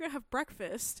ramen. If you're gonna have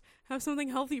breakfast, have something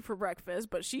healthy for breakfast.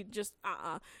 But she just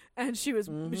and she was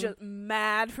just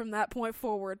mad from that point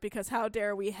forward, because how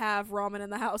dare we have ramen in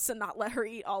the house and not let her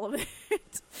eat all of it.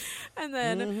 And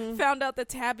then found out that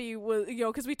Tabby was,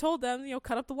 because we told them,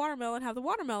 cut up the watermelon, have the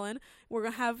watermelon. We're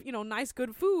gonna have nice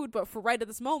good food, but for right at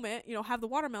this moment, have the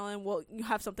watermelon. We'll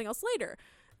have something else later.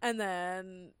 And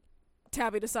then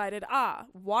Tabby decided,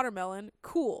 watermelon,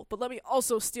 cool, but let me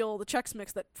also steal the Chex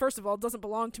Mix that, first of all, doesn't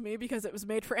belong to me because it was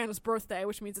made for Anna's birthday,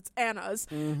 which means it's Anna's.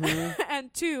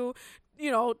 And two,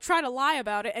 try to lie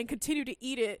about it and continue to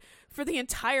eat it for the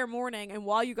entire morning. And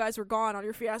while you guys were gone on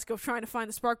your fiasco of trying to find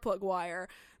the spark plug wire,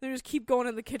 they just keep going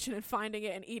in the kitchen and finding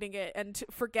it and eating it, and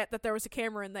forget that there was a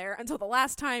camera in there until the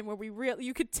last time where we really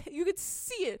you could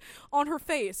see it on her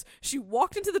face. She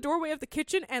walked into the doorway of the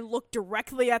kitchen and looked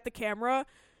directly at the camera,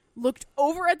 looked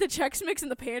over at the Chex Mix in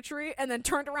the pantry, and then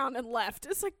turned around and left.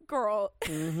 It's like, girl.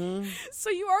 So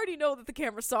you already know that the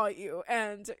camera saw you,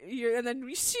 and then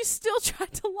she still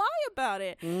tried to lie about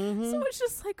it. So it's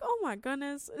just like, oh my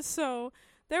goodness. So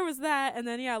there was that, and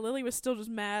then Lily was still just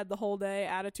mad the whole day.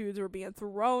 Attitudes were being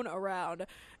thrown around,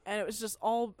 and it was just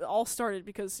all started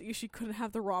because she couldn't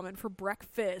have the ramen for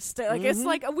breakfast. Like it's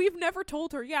like, we've never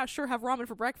told her, sure, have ramen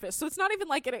for breakfast. So it's not even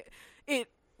like it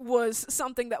was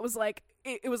something that was like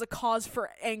it was a cause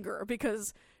for anger,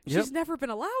 because she's never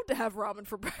been allowed to have ramen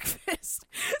for breakfast.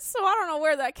 So I don't know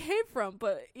where that came from,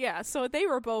 but so they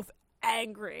were both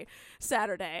angry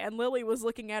Saturday, and Lily was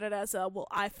looking at it as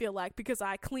I feel like because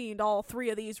I cleaned all 3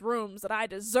 of these rooms that I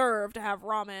deserve to have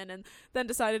ramen, and then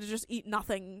decided to just eat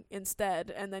nothing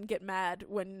instead, and then get mad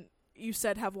when you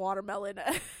said have watermelon.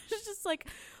 It's just like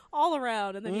all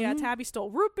around. And then Tabby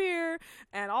stole root beer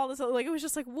and all this other, like, it was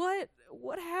just like, what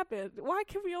happened? Why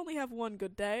can we only have one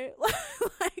good day?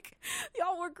 Like,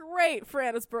 y'all were great for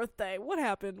Anna's birthday. What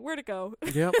happened? Where'd it go?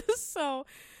 Yep.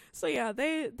 So yeah,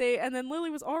 they and then Lily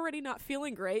was already not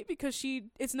feeling great because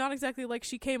it's not exactly like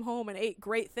she came home and ate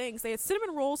great things. They had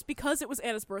cinnamon rolls because it was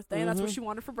Anna's birthday and that's what she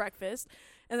wanted for breakfast.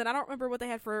 And then I don't remember what they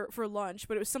had for lunch,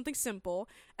 but it was something simple.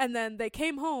 And then they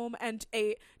came home and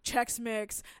ate Chex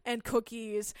Mix and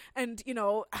cookies and,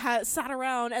 sat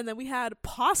around, and then we had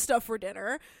pasta for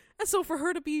dinner. And so for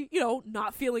her to be,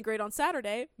 not feeling great on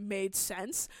Saturday made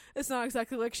sense. It's not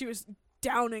exactly like she was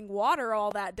downing water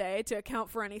all that day to account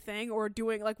for anything, or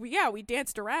doing like we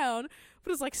danced around,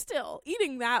 but it's like still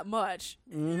eating that much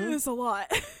is a lot.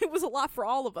 It was a lot for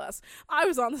all of us. I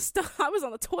was on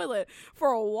the toilet for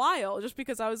a while just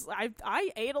because I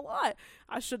ate a lot.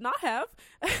 I should not have,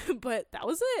 but that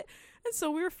was it. And so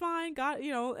we were fine.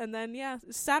 And then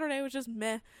Saturday was just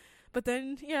meh. But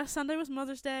then Sunday was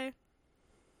Mother's Day.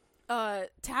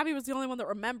 Tabby was the only one that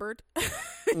remembered.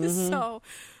 So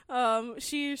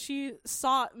she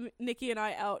sought Nikki and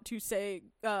I out to say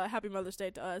Happy Mother's Day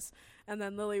to us, and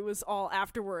then Lily was all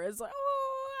afterwards like,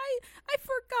 oh, I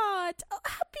forgot. Oh,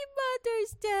 Happy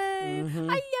Mother's Day.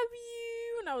 I love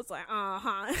you. And I was like,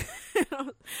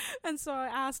 and so I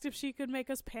asked if she could make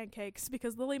us pancakes,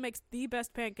 because Lily makes the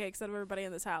best pancakes out of everybody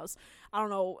in this house. I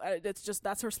don't know,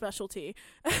 that's her specialty.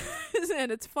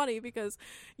 And it's funny because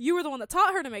you were the one that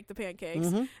taught her to make the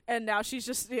pancakes, and now she's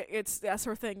just, that's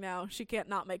her thing now. She can't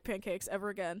not make pancakes ever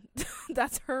again.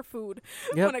 That's her food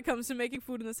when it comes to making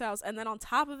food in this house. And then on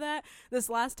top of that, this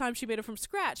last time she made it from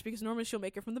scratch, because normally she'll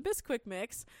make it from the Bisquick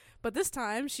mix, but this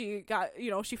time she got,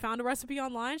 she found a recipe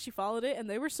online, she followed it,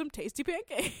 and they were some tasty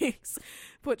pancakes.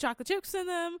 Put chocolate chips in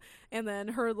them, and then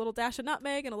her little dash of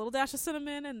nutmeg and a little dash of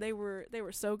cinnamon, and they were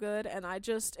so good. And I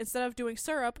just, instead of doing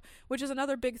syrup, which is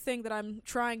another big thing that I'm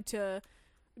trying to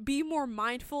be more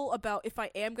mindful about, if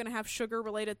I am going to have sugar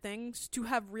related things, to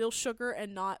have real sugar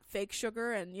and not fake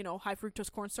sugar and, high fructose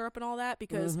corn syrup and all that,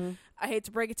 because I hate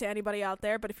to break it to anybody out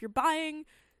there, but if you're buying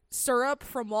syrup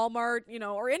from Walmart,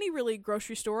 or any really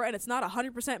grocery store, and it's not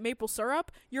 100% maple syrup,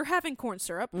 you're having corn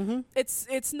syrup.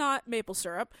 It's not maple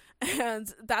syrup,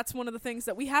 and that's one of the things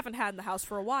that we haven't had in the house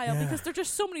for a while, because there's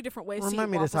just so many different ways.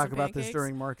 Remind me to talk about this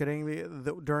during marketing,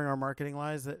 during our marketing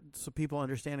lives, so people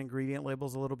understand ingredient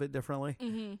labels a little bit differently.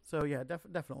 So yeah,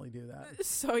 definitely do that.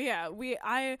 So yeah,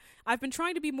 I've been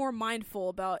trying to be more mindful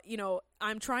about,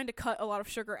 I'm trying to cut a lot of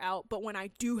sugar out, but when I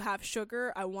do have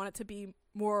sugar, I want it to be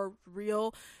more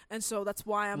real. And so that's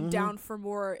why I'm down for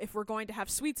more, if we're going to have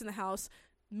sweets in the house,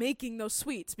 making those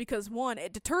sweets, because one,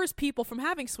 it deters people from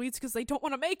having sweets because they don't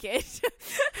want to make it.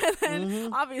 And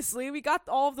then obviously we got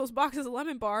all of those boxes of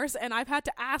lemon bars, and I've had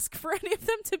to ask for any of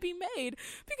them to be made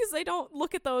because they don't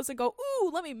look at those and go,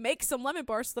 ooh, let me make some lemon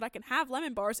bars so that I can have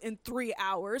lemon bars in 3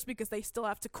 hours, because they still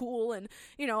have to cool, and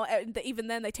even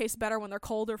then they taste better when they're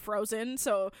cold or frozen.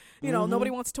 So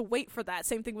nobody wants to wait for that.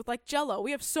 Same thing with like Jell-O.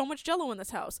 We have so much Jell-O in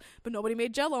this house, but nobody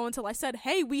made Jell-O until I said,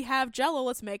 hey, we have Jell-O,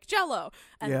 let's make Jell-O.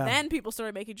 And then people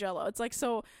started making Jell-O. It's like,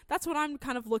 so that's what I'm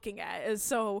kind of looking at, is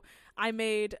so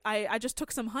I just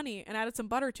took some honey and added some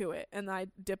butter to it, and I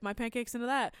dipped my pancakes into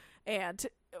that, and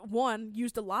one,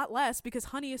 used a lot less because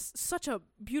honey is such a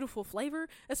beautiful flavor,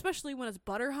 especially when it's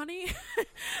butter honey.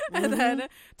 And then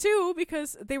two,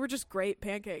 because they were just great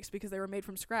pancakes because they were made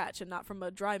from scratch and not from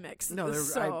a dry mix.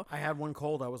 No, I had one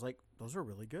cold. I was like, those are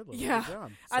really good. Yeah. Good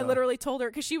job. I literally told her,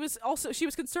 because she was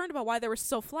concerned about why they were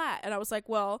so flat, and I was like,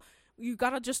 well, you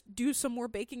gotta just do some more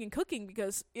baking and cooking,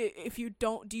 because if you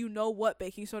don't, do you know what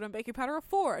baking soda and baking powder are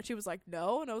for? And she was like,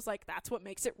 no. And I was like, that's what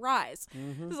makes it rise.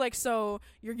 It's like, so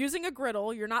you're using a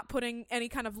griddle, you're not putting any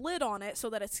kind of lid on it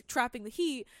so that it's trapping the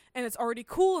heat, and it's already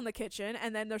cool in the kitchen,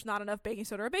 and then there's not enough baking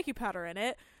soda or baking powder in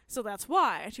it, so that's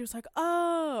why. And she was like,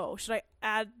 oh, should I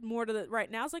add more to the right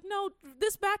now? I was like, no,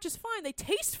 this batch is fine, they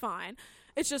taste fine.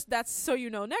 It's just, that's so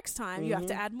next time you have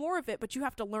to add more of it, but you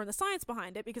have to learn the science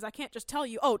behind it, because I can't just tell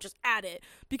you, oh, just add it,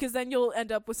 because then you'll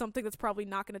end up with something that's probably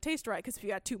not going to taste right, because if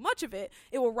you add too much of it,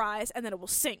 it will rise, and then it will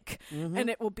sink, and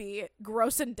it will be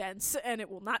gross and dense, and it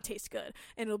will not taste good,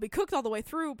 and it'll be cooked all the way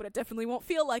through, but it definitely won't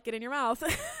feel like it in your mouth.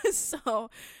 So,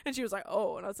 and she was like,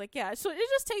 oh, and I was like, yeah, so it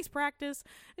just takes practice.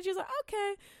 And she was like,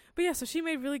 okay. But yeah, so she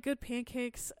made really good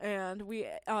pancakes, and we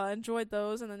enjoyed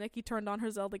those, and then Nikki turned on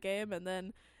her Zelda game, and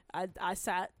then I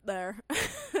sat there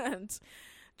and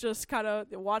just kind of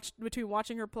watched between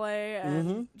watching her play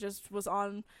and just was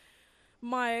on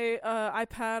my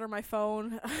iPad or my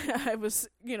phone. I was,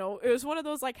 it was one of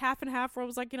those like half and half where I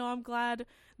was like, I'm glad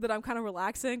that I'm kind of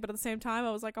relaxing, but at the same time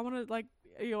I was like, I want to like,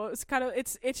 it's kind of,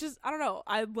 it's just, I don't know.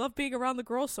 I love being around the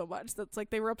girls so much. That's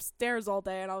like, they were upstairs all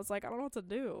day, and I was like, I don't know what to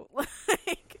do.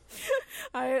 Like,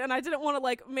 I didn't want to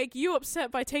like make you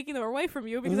upset by taking them away from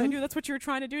you, because I knew that's what you were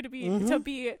trying to do to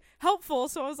be helpful.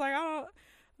 So I was like, I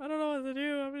don't know what to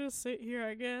do. I'm gonna sit here,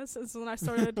 I guess. And so then I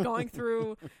started going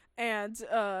through and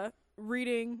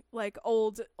reading like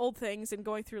old things and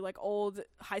going through like old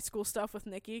high school stuff with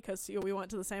Nikki, because we went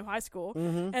to the same high school,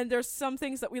 and there's some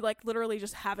things that we like literally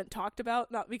just haven't talked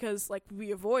about, not because like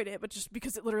we avoid it, but just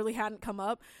because it literally hadn't come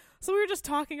up. So we were just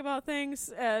talking about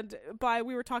things, and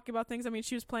we were talking about things, I mean,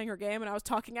 she was playing her game and I was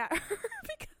talking at her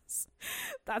because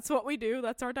that's what we do,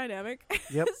 that's our dynamic.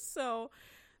 Yep. so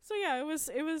yeah, it was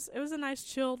a nice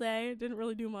chill day. It didn't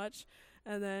really do much,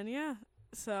 and then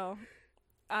so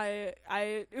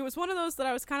it was one of those that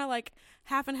I was kind of like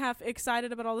half and half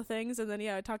excited about all the things, and then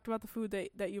I talked about the food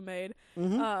that you made.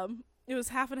 It was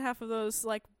half and half of those,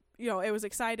 like, it was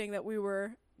exciting that we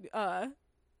were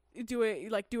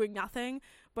doing nothing,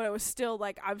 but it was still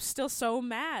like, I'm still so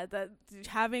mad that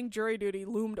having jury duty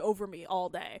loomed over me all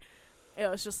day. It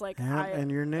was just like,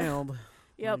 and you're nailed.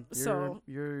 Yep. Like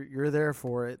you're there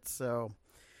for it. So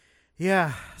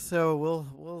yeah. So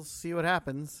we'll see what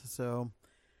happens. So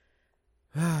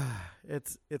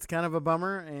it's kind of a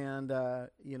bummer, and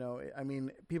I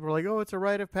mean, people are like, oh, it's a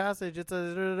rite of passage. It's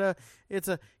a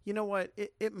you know what?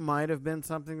 It might have been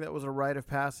something that was a rite of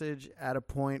passage at a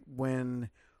point when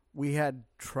we had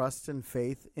trust and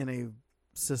faith in a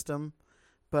system,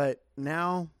 but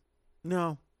now,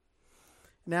 no.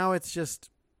 Now it's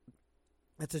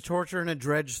a torture and a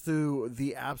dredge through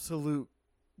the absolute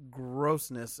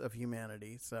grossness of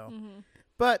humanity. So,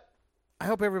 but I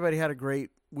hope everybody had a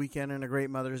great weekend and a great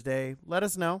Mother's Day. Let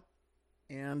us know.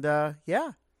 And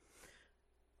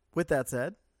with that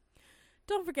said,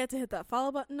 don't forget to hit that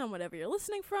follow button on whatever you're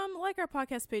listening from. Like our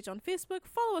podcast page on Facebook.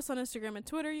 Follow us on Instagram and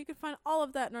Twitter. You can find all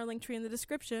of that in our link tree in the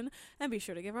description. And be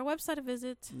sure to give our website a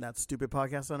visit. That's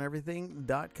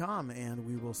stupidpodcastoneverything.com. And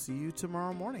we will see you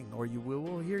tomorrow morning. Or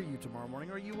we'll hear you tomorrow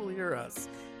morning. Or you will hear us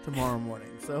tomorrow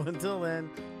morning. So until then,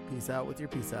 peace out with your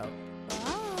peace out.